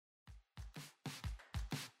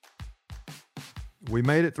We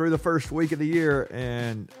made it through the first week of the year,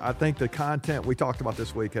 and I think the content we talked about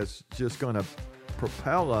this week is just going to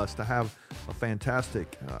propel us to have a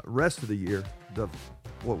fantastic rest of the year.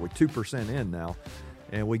 We're 2% in now,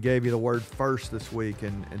 and we gave you the word first this week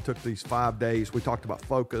and took these 5 days. We talked about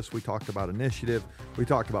focus, we talked about initiative, we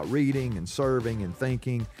talked about reading and serving and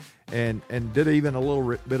thinking, and did even a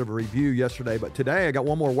little bit of a review yesterday. But today I got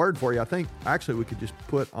one more word for you. I think actually we could just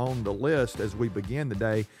put on the list as we begin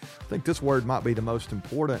today. I think this word might be the most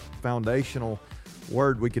important foundational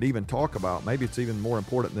word we could even talk about. Maybe it's even more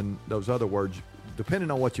important than those other words, depending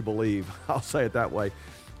on what you believe. I'll say it that way.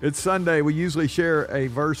 It's Sunday. We usually share a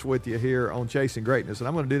verse with you here on Chasing Greatness, and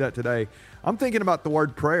I'm going to do that today. I'm thinking about the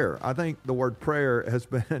word prayer. I think the word prayer has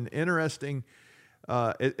been an interesting.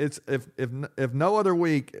 If no other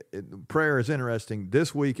week prayer is interesting,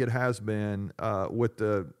 this week it has been with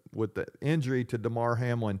the injury to Damar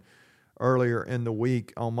Hamlin earlier in the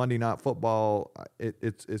week on Monday Night Football.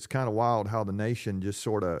 It's kind of wild how the nation just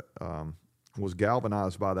sort of was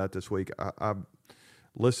galvanized by that this week. I've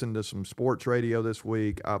listened to some sports radio this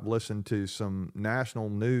week. I've listened to some national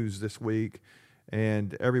news this week,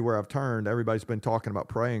 and everywhere I've turned, everybody's been talking about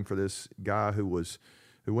praying for this guy who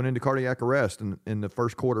went into cardiac arrest in the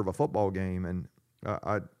first quarter of a football game. And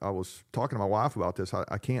I was talking to my wife about this.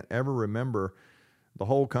 I can't ever remember the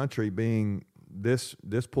whole country being this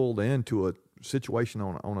pulled into a situation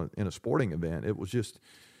in a sporting event. It was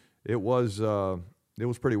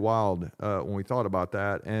pretty wild when we thought about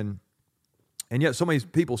that. And yet so many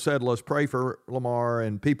people said, let's pray for Lamar,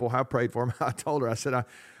 and people have prayed for him. I told her, I said,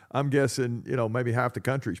 I'm guessing, maybe half the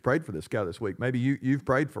country's prayed for this guy this week. Maybe you've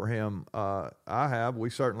prayed for him. I have. We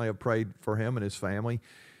certainly have prayed for him and his family.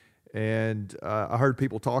 And I heard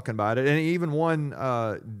people talking about it. And even one,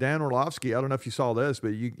 Dan Orlovsky, I don't know if you saw this,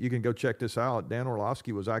 but you can go check this out. Dan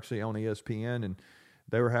Orlovsky was actually on ESPN, and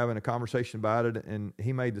they were having a conversation about it, and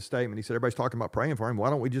he made the statement. He said, everybody's talking about praying for him. Why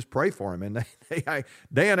don't we just pray for him? And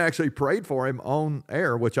Dan actually prayed for him on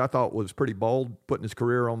air, which I thought was pretty bold, putting his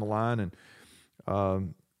career on the line. And,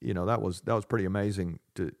 that was pretty amazing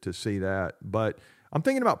to see that. But I'm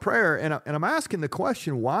thinking about prayer, and I'm asking the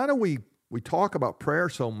question, why do we talk about prayer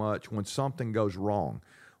so much when something goes wrong?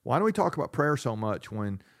 Why do we talk about prayer so much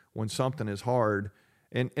when something is hard?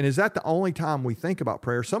 And is that the only time we think about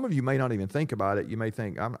prayer? Some of you may not even think about it. You may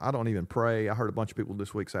think, I don't even pray. I heard a bunch of people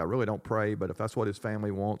this week say, I really don't pray, but if that's what his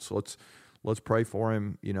family wants, let's pray for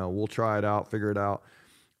him. We'll try it out, figure it out.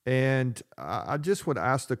 And I just would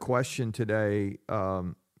ask the question today,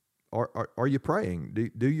 are you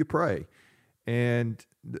praying? Do you pray? And,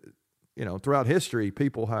 throughout history,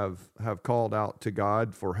 people have called out to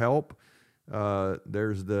God for help.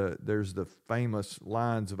 There's the famous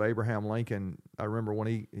lines of Abraham Lincoln. I remember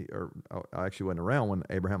when I actually wasn't around when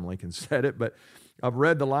Abraham Lincoln said it, but I've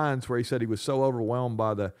read the lines where he said he was so overwhelmed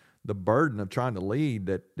by the burden of trying to lead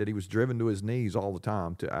that he was driven to his knees all the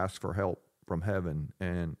time to ask for help from heaven.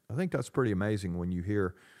 And I think that's pretty amazing when you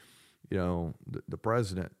hear, the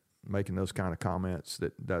president making those kind of comments,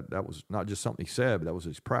 that was not just something he said, but that was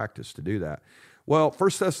his practice to do that. Well,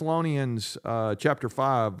 1 Thessalonians chapter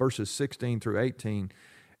 5, verses 16 through 18,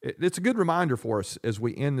 it's a good reminder for us as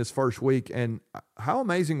we end this first week. And how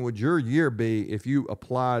amazing would your year be if you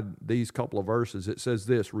applied these couple of verses? It says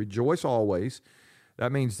this: rejoice always.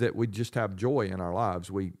 That means that we just have joy in our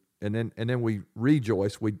lives. And then we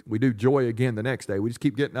rejoice. We do joy again the next day. We just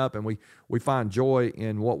keep getting up, and we find joy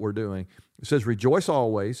in what we're doing. It says rejoice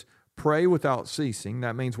always, pray without ceasing.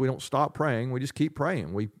 That means we don't stop praying. We just keep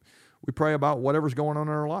praying. We pray about whatever's going on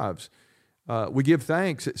in our lives. We give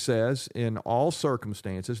thanks, it says, in all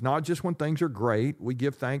circumstances, not just when things are great. We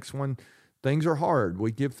give thanks when things are hard.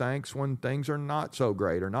 We give thanks when things are not so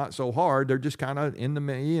great or not so hard. They're just kind of in the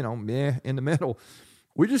meh in the middle.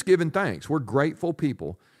 We're just giving thanks. We're grateful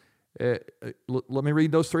people. Let me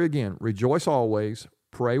read those three again. Rejoice always,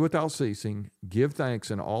 pray without ceasing, give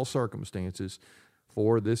thanks in all circumstances,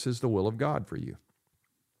 for this is the will of God for you.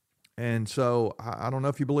 And so I don't know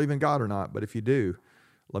if you believe in God or not, but if you do,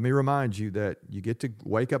 let me remind you that you get to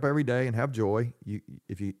wake up every day and have joy.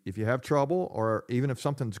 If you have trouble, or even if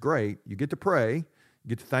something's great, you get to pray. You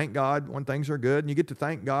get to thank God when things are good, and you get to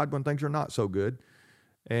thank God when things are not so good.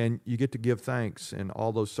 And you get to give thanks in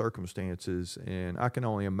all those circumstances. And I can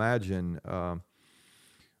only imagine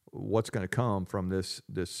what's going to come from this,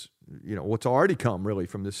 what's already come really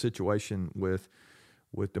from this situation with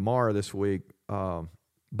Damar this week. But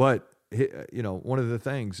one of the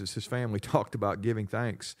things is his family talked about giving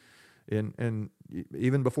thanks, and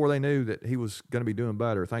even before they knew that he was going to be doing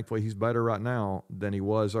better. Thankfully, he's better right now than he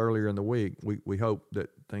was earlier in the week. We hope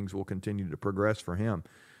that things will continue to progress for him.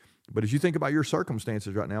 But as you think about your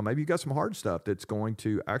circumstances right now, maybe you got some hard stuff that's going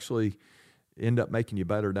to actually end up making you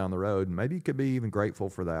better down the road. And maybe you could be even grateful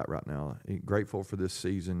for that right now, grateful for this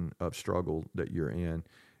season of struggle that you're in.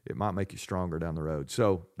 It might make you stronger down the road.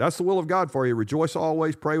 So that's the will of God for you. Rejoice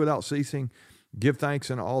always, pray without ceasing, give thanks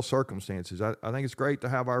in all circumstances. I think it's great to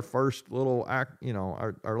have our first little act,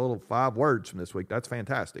 our little 5 words from this week. That's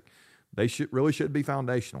fantastic. They should be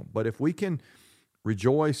foundational. But if we can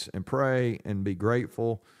rejoice and pray and be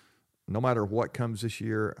grateful, no matter what comes this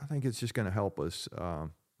year, I think it's just going to help us.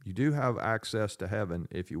 You do have access to heaven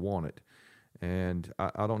if you want it. And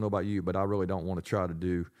I don't know about you, but I really don't want to try to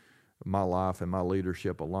do my life and my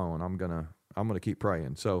leadership alone. I'm gonna keep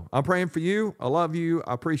praying. So I'm praying for you. I love you.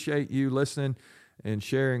 I appreciate you listening and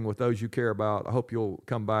sharing with those you care about. I hope you'll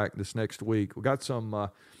come back this next week. We got some.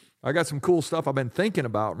 I got some cool stuff I've been thinking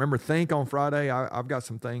about. Remember Think on Friday? I've got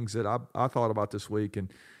some things that I thought about this week, and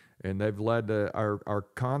they've led to our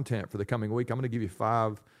content for the coming week. I'm going to give you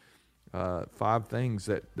 5 things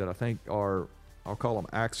that I think are, I'll call them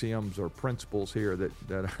axioms or principles here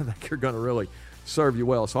that I think are going to really serve you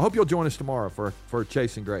well. So I hope you'll join us tomorrow for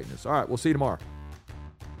Chasing Greatness. All right, we'll see you tomorrow.